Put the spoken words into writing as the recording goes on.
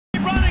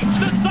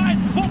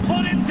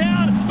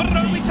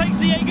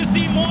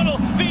Immortal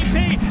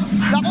VP.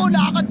 Naku,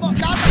 lakad mo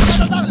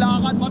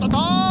to.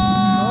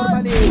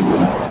 Normally.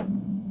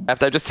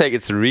 After I just take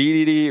it's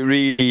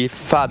really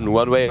fun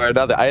one way or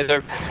another.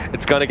 Either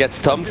it's gonna get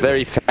stumped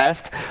very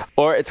fast,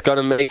 or it's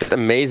gonna make that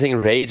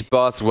amazing rage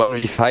boss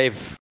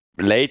 1v5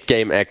 late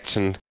game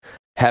action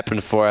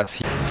happen for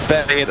us.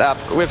 Spamming it up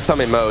with some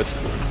emotes.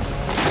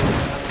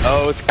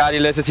 Oh,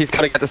 Scotty-licious, he's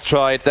gonna get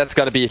destroyed. That's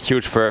gonna be a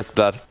huge first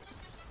blood.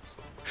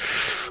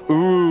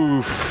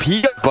 Oof,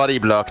 he got body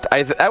blocked.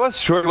 I was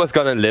sure he was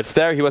gonna live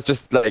there. He was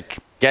just like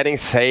getting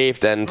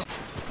saved, and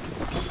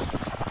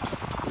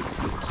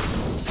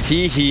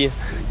he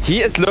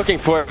is looking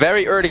for a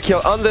very early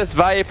kill on this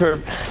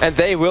Viper, and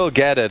they will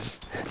get it.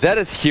 That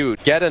is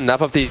huge. Get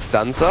enough of these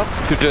stuns off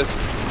to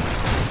just,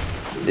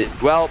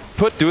 well,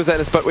 put Duza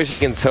in a spot where she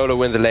can solo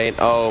win the lane.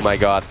 Oh my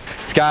god.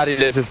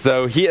 Scotty-licious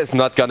though, he is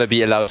not gonna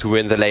be allowed to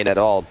win the lane at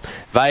all.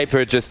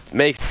 Viper just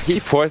he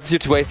forces you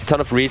to waste a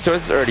ton of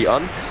resources early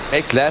on,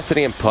 makes last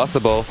hitting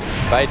impossible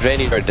by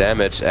draining your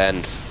damage,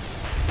 and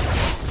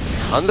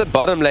on the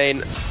bottom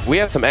lane, we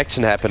have some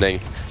action happening.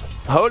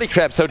 Holy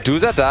crap, so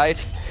Duza died,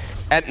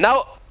 and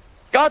now,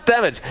 god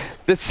damn it,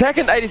 the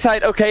second I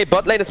decide, okay,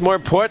 bot lane is more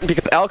important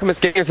because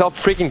Alchemist getting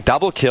himself freaking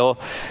double kill,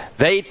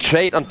 they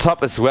trade on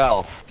top as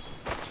well.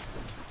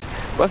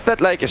 Was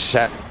that like a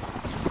shot?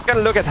 We're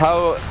gonna look at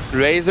how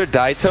Razor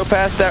died so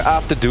fast there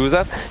after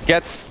Duza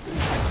gets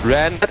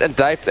ran and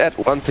dived at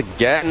once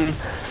again.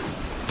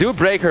 Do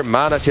break her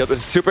mana shield, which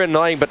is super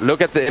annoying, but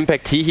look at the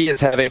impact he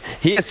is having.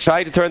 He is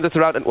trying to turn this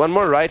around, and one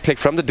more right click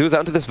from the Duza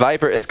onto this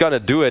Viper is gonna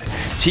do it.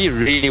 She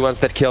really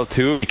wants that kill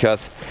too,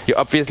 because you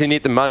obviously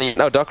need the money.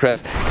 Now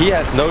Dockrest, he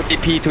has no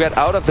TP to get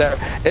out of there.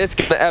 It's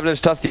gonna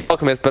avalanche toss the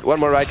Alchemist, but one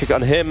more right click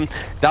on him.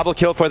 Double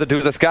kill for the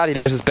Duza. Scotty,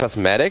 this is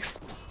cosmetics.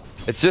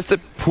 It's just a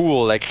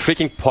pool, like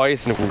freaking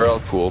poison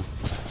whirlpool.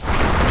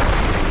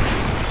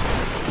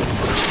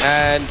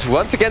 And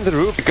once again the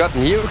Rubik got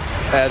nuked.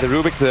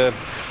 The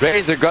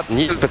Razor got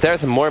nuked, but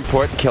there's a more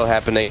important kill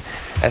happening.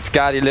 As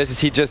Scotty-licious,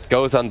 he just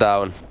goes on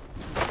down.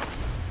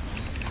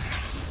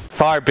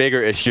 Far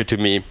bigger issue to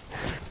me.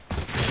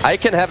 I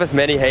can have as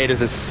many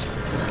haters as...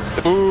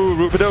 Ooh,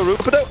 Rupido,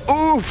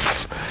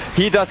 oof!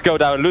 He does go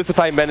down.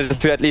 Lucify manages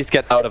to at least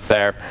get out of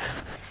there.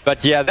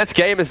 But yeah, this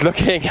game is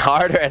looking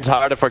harder and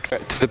harder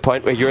to the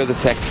point where you're the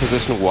second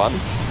position 1.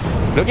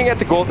 Looking at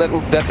the gold,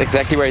 that's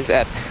exactly where he's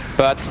at.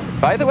 But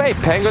by the way,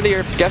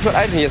 Pangolier, guess what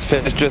item he has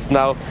finished just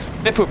now?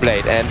 Diffu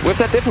Blade. And with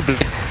that Diffu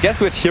Blade,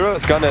 guess which hero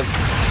is gonna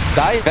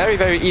die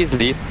very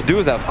easily?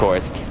 Duza, of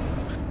course.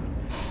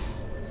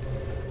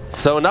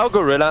 So now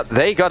Gorilla,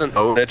 they got an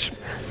ownage.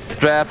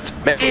 Draft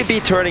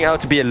maybe turning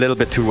out to be a little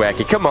bit too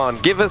wacky. Come on,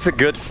 give us a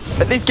good,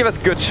 at least give us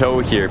a good show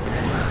here.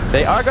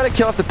 They are gonna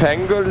kill off the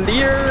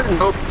Pangolier.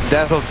 Nope,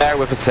 Dazzle there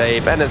with a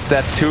save, and it's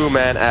that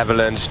 2-man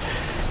avalanche.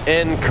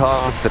 In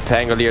comes the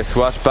Pangolier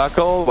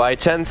swashbuckle.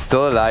 White-Chen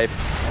still alive.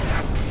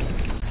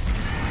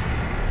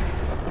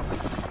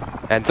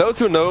 And those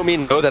who know me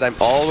know that I'm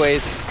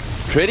always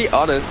pretty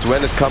honest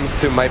when it comes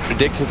to my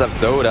predictions of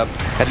Dota.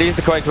 At least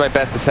according to my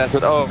best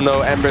assessment. Oh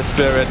no, Ember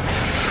Spirit.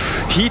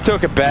 He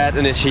took a bad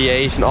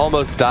initiation,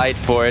 almost died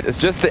for it. It's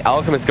just the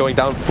Alchemist going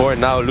down for it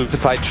now.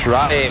 Lucify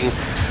trying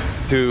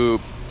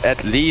to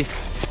at least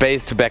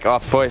space to back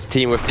off for his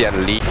team with the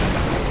Unleash.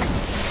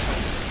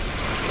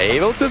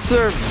 Able to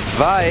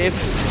survive,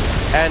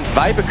 and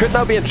Viper could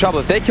now be in trouble.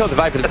 If they kill the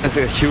Viper, that is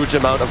a huge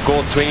amount of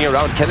gold swinging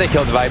around. Can they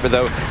kill the Viper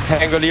though?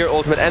 Pangolier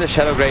ultimate and a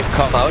Shadowgrave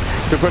come out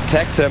to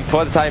protect him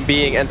for the time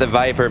being, and the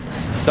Viper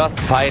does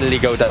finally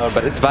go down.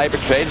 But it's Viper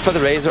traded for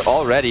the Razor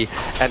already,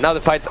 and now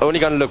the fight's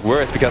only gonna look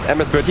worse because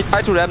Ember Spirit, he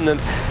tried to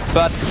Remnant,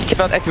 but he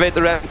cannot activate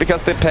the Remnant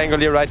because the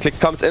Pangolier right click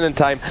comes in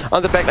time.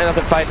 On the backline of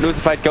the fight,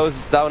 Lucify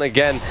goes down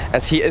again,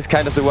 as he is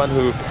kind of the one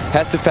who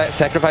has to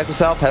sacrifice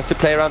himself, has to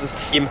play around his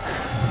team.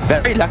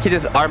 Very lucky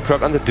this arm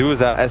proc on the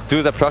Duza, as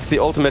Duza procs the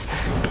ultimate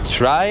to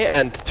try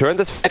and turn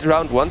this fight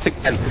around once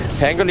again.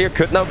 Pangolier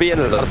could now be in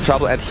a lot of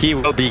trouble, and he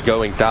will be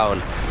going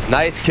down.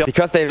 Nice kill,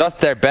 because they lost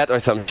their bet or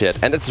some shit,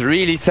 and it's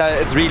really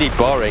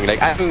boring.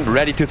 Like, I'm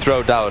ready to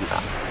throw down.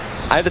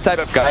 I'm the type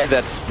of guy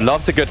that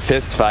loves a good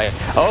fist fight.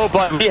 Oh,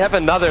 but we have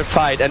another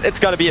fight, and it's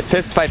gonna be a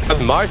fist fight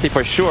with Marcy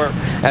for sure,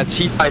 as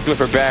she fights with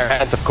her bare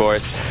hands, of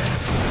course.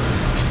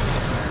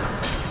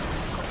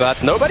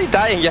 But nobody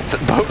dying yet.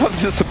 Both of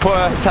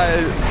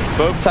the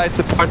both sides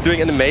support doing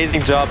an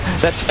amazing job.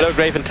 That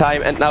Shadowgrave in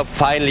time, and now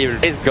finally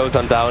Raze goes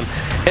on down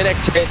in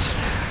exchange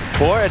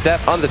for a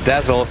death on the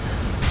Dazzle.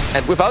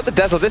 And without the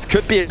Dazzle, this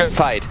could be a good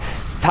fight.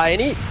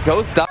 Tiny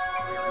goes down.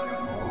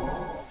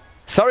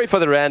 Sorry for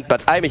the rant,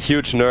 but I'm a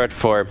huge nerd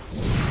for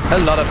a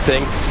lot of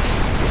things.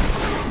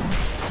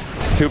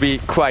 To be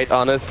quite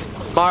honest,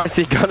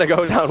 Marcy gonna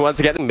go down once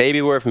again.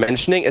 Maybe worth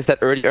mentioning is that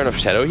early Urn of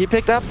Shadow he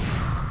picked up.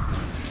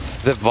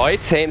 The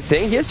Void, same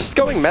thing. He is just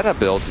going meta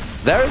build.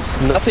 There is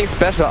nothing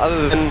special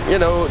other than, you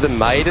know, the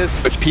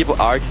Midas, which people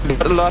argue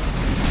about a lot.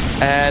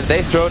 And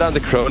they throw down the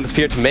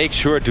Chronosphere to make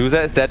sure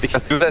Duza is dead,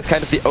 because Duza is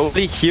kind of the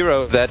only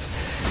hero that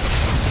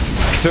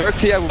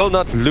XERXIA will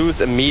not lose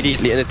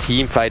immediately in a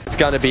team fight. It's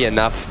gonna be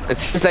enough. It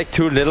seems like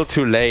too little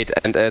too late,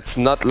 and it's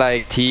not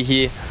like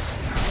Teehee.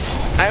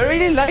 I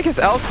really like his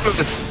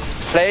Alchemist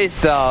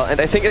playstyle,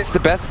 and I think it's the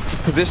best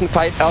position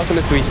 5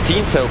 Alchemist we've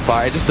seen so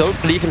far. I just don't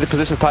believe in the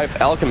position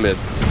 5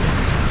 Alchemist.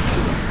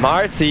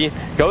 Marcy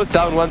goes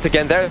down once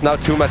again. There is now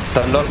too much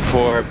stun lock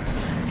for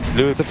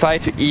Lucify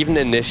to even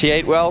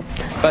initiate well,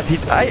 but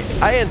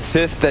I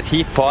insist that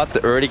he fought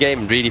the early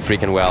game really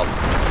freaking well.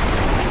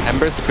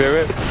 Ember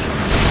Spirit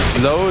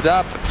slowed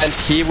up, and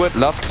he would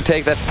love to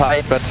take that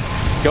fight, but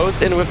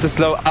goes in with the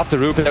slow after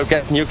Rupio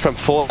gets nuked from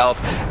full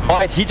health.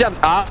 Alright, he jumps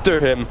after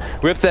him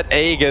with that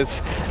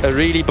Aegis. A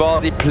really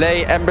ballsy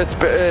play. Ember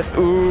Spirit,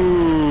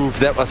 ooh,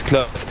 that was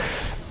close.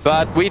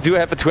 But we do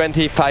have a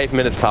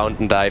 25-minute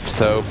fountain dive,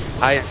 so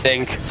I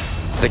think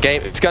the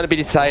game is gonna be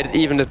decided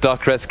even if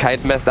Dockrest kind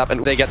of messed up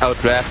and they get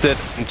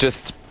outdrafted and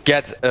just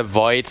get a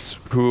Void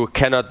who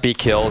cannot be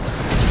killed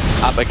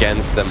up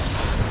against them.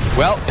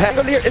 Well,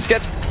 Pangolier is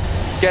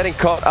getting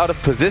caught out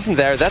of position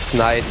there. That's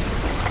nice.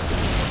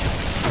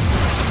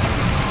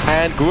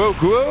 And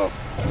Guo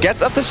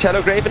gets up the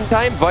Shallow Grave in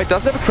time. Void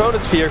doesn't have a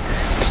Chronosphere.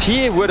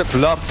 She would have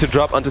loved to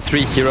drop onto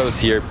 3 heroes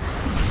here.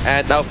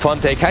 And now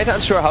Fonte, kinda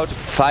unsure how to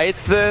fight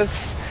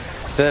this.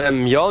 The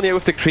Mjolnir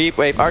with the creep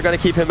wave are gonna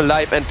keep him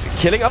alive, and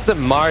killing off the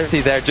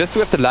Marcy there just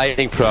with the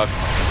lightning procs.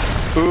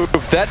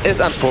 Oof, that is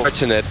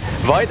unfortunate.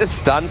 Void is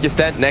stunned, you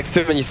stand next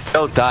to him and you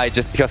still die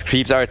just because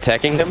creeps are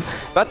attacking him.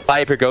 But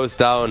Viper goes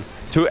down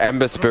to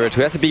Ember Spirit,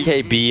 who has a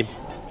BKB.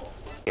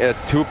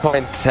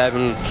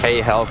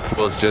 2.7k health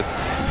pool is just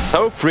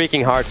so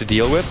freaking hard to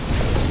deal with.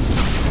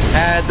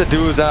 And the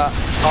Duza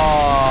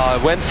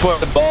went for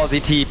the ballsy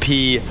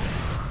TP,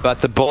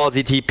 but the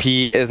ballsy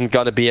TP isn't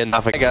gonna be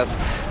enough, I guess.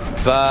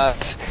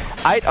 But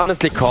I'd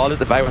honestly call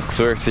it if I was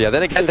XERXIA.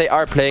 Then again, they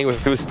are playing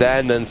with 2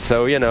 stand-ins,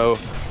 so you know,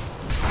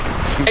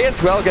 may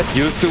as well get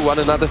used to one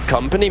another's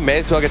company, may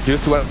as well get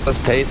used to one another's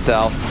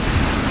playstyle.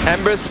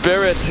 Ember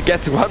Spirit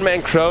gets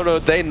 1-man chrono.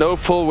 They know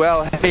full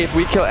well, hey, if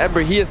we kill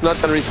Ember, he is not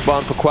going to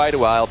respawn for quite a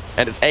while.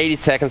 And it's 80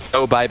 seconds,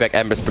 no buyback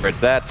Ember Spirit.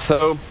 That's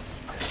so...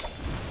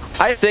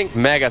 I think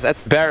Megas at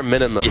bare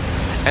minimum.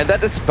 And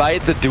that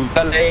despite the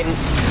Dota lane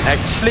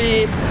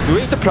actually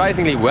doing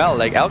surprisingly well.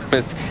 Like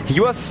Alchemist, he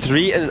was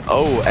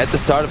 3-0 at the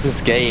start of this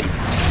game.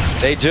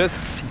 They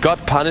just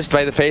got punished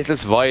by the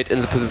Faceless Void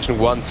in the position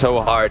 1 so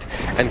hard.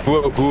 And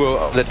Guo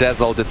of the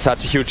Dazzle did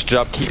such a huge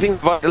job keeping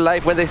Void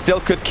alive when they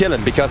still could kill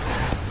him. Because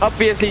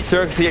obviously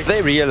XERXIA,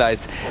 they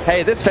realized,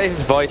 hey, this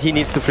Faceless Void, he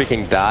needs to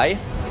freaking die.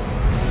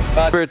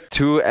 But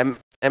 2,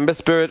 Ember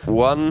Spirit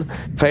 1,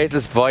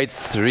 Faceless Void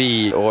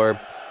 3, or...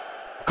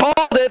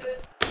 Called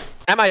it!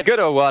 Am I good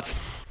or what?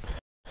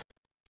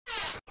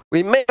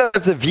 We may not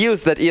have the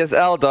views that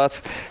ESL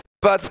does,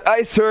 but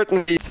I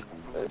certainly...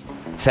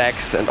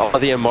 sex and all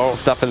the immoral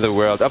stuff in the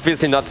world.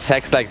 Obviously not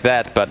sex like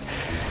that, but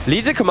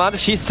Legion Commander,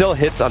 she still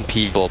hits on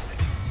people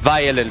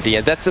violently,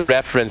 and that's a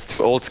reference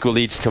to old school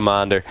Legion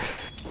Commander.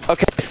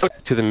 Okay, so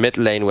to the mid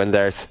lane when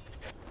there's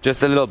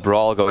just a little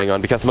brawl going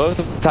on, because most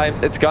of the times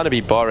it's gonna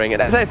be boring.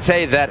 And as I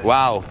say that,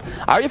 wow,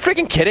 are you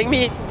freaking kidding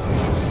me?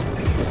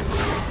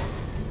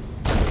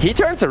 He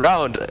turns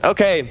around.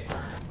 Okay,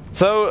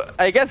 so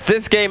I guess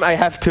this game I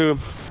have to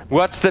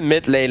watch the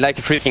mid lane like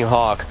a freaking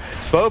hawk.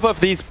 Both of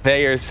these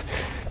players,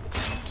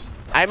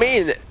 I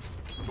mean,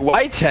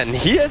 Whitechen,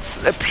 he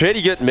is a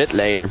pretty good mid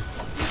lane.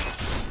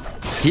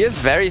 He is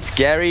very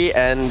scary,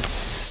 and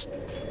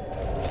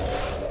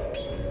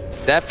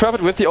Death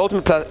Prophet with the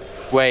ultimate plus...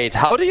 Wait,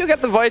 how do you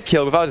get the Void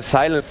kill without a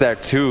silence there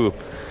too?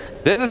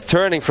 This is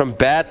turning from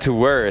bad to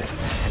worse.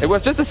 It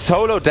was just a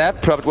solo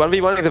Death Prophet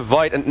 1v1ing the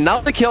Void, and now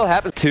the kill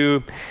happened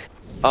to...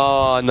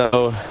 Oh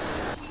no.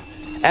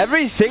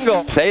 Every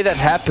single play that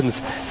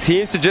happens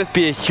seems to just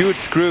be a huge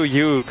screw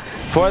you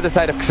for the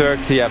side of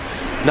XERXIA.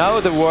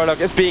 Now the Warlock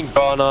is being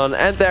gone on,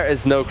 and there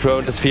is no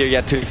Chronosphere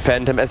yet to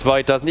defend him, as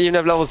Void doesn't even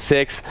have level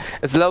 6.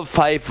 It's level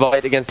 5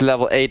 Void against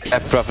level 8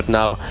 Death Prophet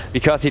now,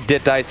 because he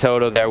did die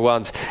solo there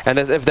once. And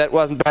as if that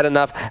wasn't bad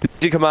enough,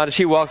 Legion Commander,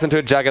 she walks into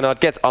a Juggernaut,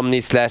 gets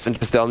Omni Slash, and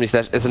just the Omni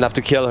Slash is enough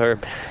to kill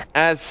her.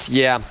 As,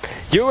 yeah,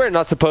 you were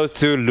not supposed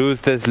to lose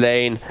this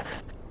lane.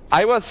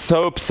 I was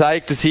so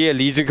psyched to see a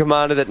Legion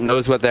Commander that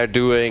knows what they're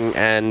doing,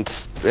 and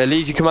a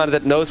Legion Commander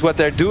that knows what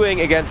they're doing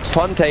against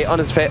Fonte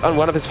on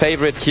one of his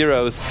favorite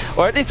heroes,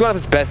 or at least one of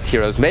his best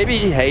heroes. Maybe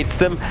he hates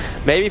them,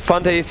 maybe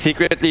Fonte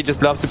secretly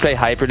just loves to play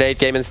hyper late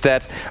game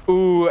instead.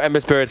 Ooh, Ember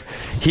Spirit,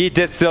 he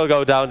did still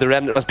go down. The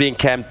Remnant was being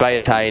camped by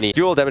a tiny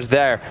dual damage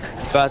there,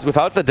 but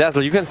without the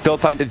Dazzle you can still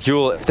find a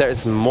duel if there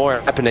is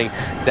more happening.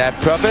 That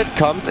Prophet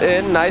comes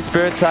in, nice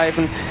Spirit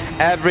Siphon,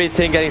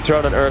 everything getting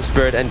thrown on Earth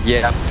Spirit, and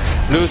yeah,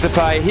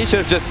 Lucify, he should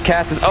have just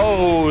cast his...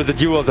 Oh, the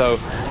duel though.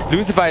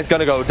 Lucify is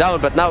gonna go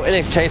down, but now in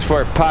exchange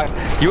for a puck,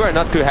 you are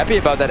not too happy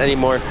about that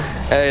anymore.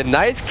 A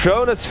nice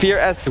Chronosphere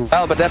as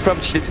well, but that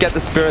probably did get the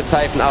Spirit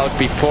Siphon out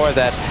before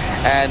that,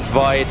 and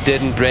Void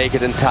didn't break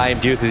it in time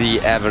due to the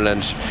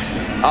avalanche.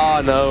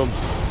 Oh no.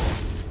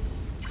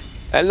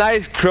 A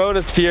nice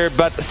Chronosphere,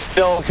 but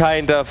still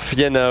kind of,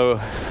 you know...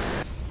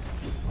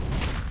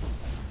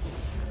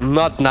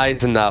 not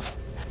nice enough.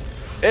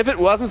 If it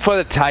wasn't for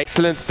the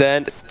excellent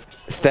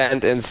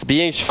stand-ins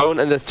being shown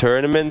in this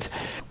tournament,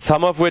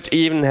 some of which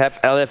even have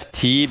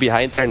LFT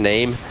behind their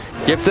name,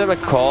 give them a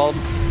call.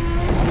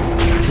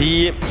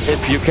 See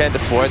if you can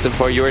afford them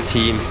for your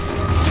team.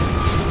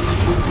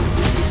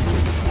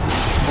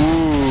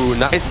 Ooh,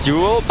 nice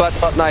duel, but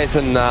not nice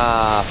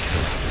enough.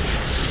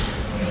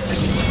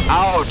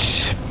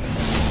 Ouch.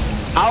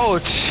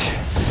 Ouch.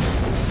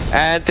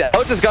 And the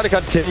ouch is gonna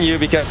continue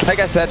because, like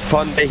I said,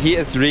 Fonte, he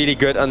is really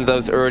good on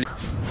those early.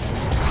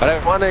 But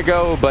I want to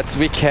go, but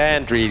we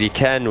can't really,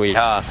 can we?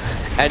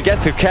 And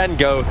guess who can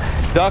go?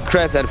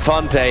 Dockress and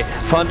Fonte.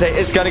 Fonte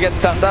is gonna get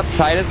stunned up,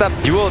 silenced up,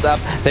 dueled up.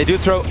 They do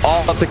throw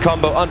all of the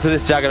combo onto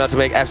this Juggernaut to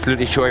make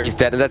absolutely sure he's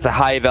dead, and that's a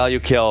high value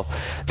kill.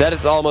 That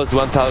is almost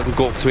 1000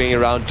 gold swinging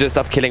around just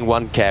off killing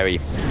one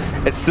carry.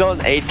 It's still an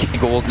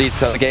 8k gold lead,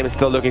 so the game is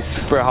still looking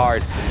super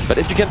hard. But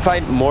if you can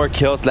find more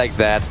kills like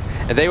that,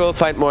 and they will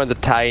find more in the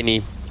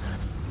tiny.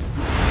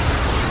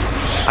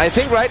 I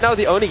think right now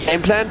the only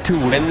game plan to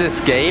win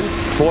this game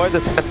for the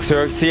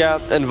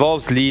XERXIA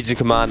involves Legion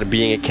Commander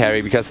being a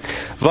carry, because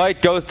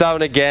Void goes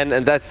down again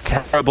and that's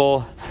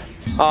terrible.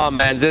 Oh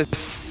man,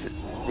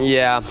 this...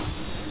 yeah.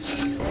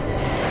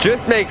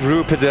 Just make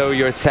Rupido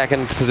your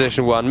second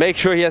position one. Make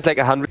sure he has like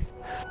 100.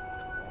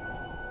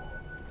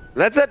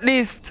 That's at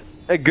least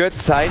a good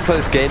sign for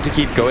this game to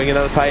keep going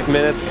another 5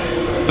 minutes.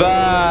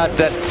 But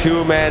that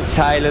 2-man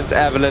silence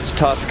avalanche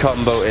toss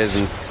combo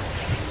isn't.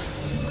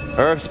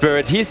 Earth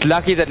Spirit, he's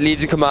lucky that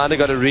Legion Commander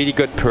got a really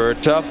good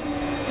purge off.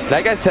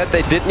 Like I said,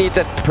 they did need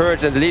that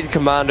purge, and the Legion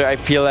Commander, I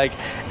feel like,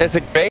 is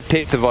a great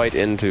pick to Void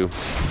into.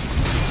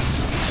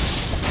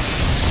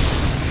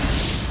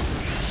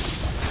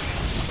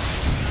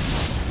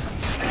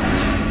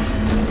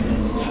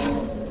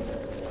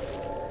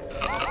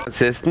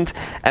 Consistent,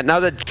 and now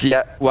that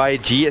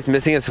YG is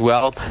missing as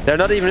well, they're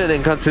not even an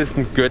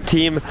inconsistent good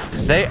team.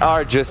 They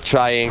are just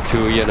trying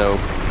to, you know,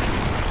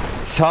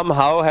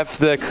 somehow have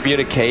the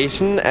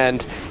communication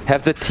and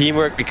have the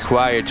teamwork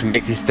required to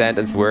make these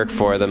stand-ins work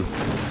for them.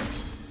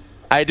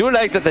 I do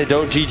like that they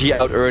don't GG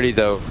out early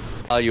though.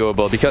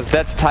 Valuable, because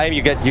that's time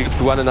you get used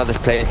to one another's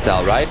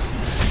playstyle, right?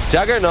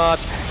 Juggernaut,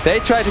 they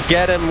try to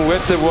get him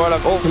with the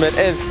Warlock ultimate.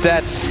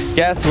 Instead,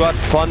 guess what?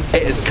 Fonte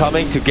is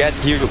coming to get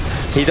you.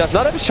 He does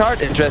not have a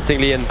shard,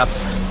 interestingly enough,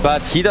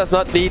 but he does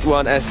not need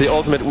one, as the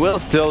ultimate will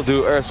still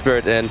do Earth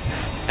Spirit in.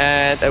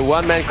 And a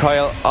one-man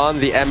coil on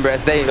the Ember,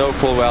 as they know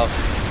full well.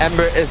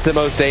 Ember is the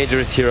most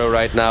dangerous hero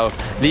right now.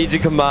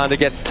 Legion Commander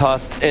gets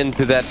tossed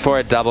into that for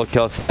a double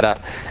kill setup.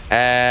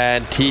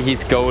 And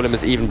Teehee's Golem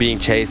is even being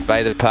chased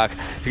by the puck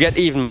to get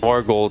even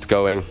more gold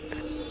going.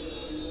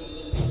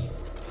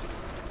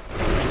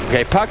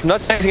 Okay, puck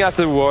not chasing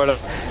after the Warlock.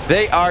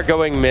 They are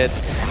going mid.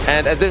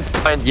 And at this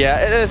point, yeah,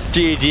 it is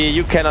GG.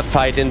 You cannot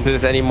fight into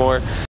this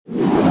anymore.